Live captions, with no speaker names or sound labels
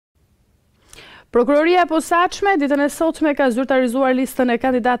Prokuroria e posaçme ditën e sotme ka zyrtarizuar listën e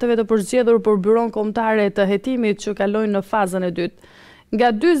kandidatëve të përzgjedhur për Byron Kombëtare të Hetimit që kalojnë në fazën e dytë.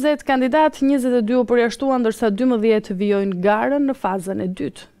 Nga 40 kandidat, 22 u përjashtuan ndërsa 12 vijojnë Garën në fazën e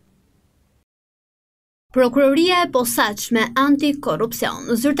dytë. Prokuroria e posaçme antikorrupsion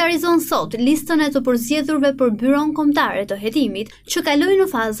zyrtarizon sot listën e të përzgjedhurve për Byron Kombëtare të Hetimit që kalojnë në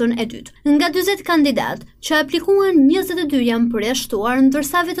fazën e dytë. Nga 40 kandidat që aplikuan, 22 janë përjashtuar,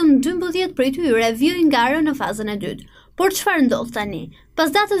 ndërsa vetëm 12 prej tyre vijojnë Garën në fazën e dytë. Por çfarë ndodh tani?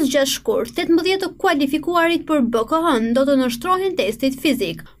 Pas datës 6 shkurt, 18 të kualifikuarit për BKH do të nështrohen testit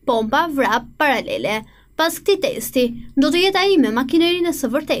fizik, pompa, vrap, paralele. Pas këtij testi, do të jetë ai me makinerinë e së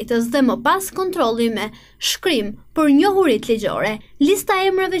vërtetës dhe më pas kontrolli me shkrim për njohurit ligjore. Lista e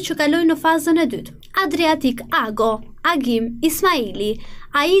emrave që kalojnë në fazën e dytë: Adriatik Ago, Agim Ismaili,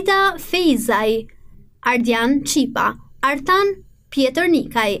 Aida Feizaj, Ardian Qipa, Artan Pjetër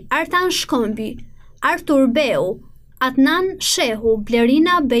Nikaj, Artan Shkombi, Artur Beu, Adnan Shehu,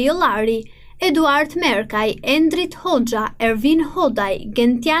 Blerina Bejollari, Eduard Merkaj, Endrit Hoxha, Ervin Hodaj,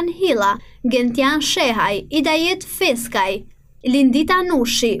 Gentian Hilla, Gentian Shehaj, Idajet Feskaj, Lindita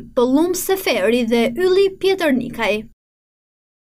Nushi, Pëllum Seferi dhe Ylli Pjetër Nikaj.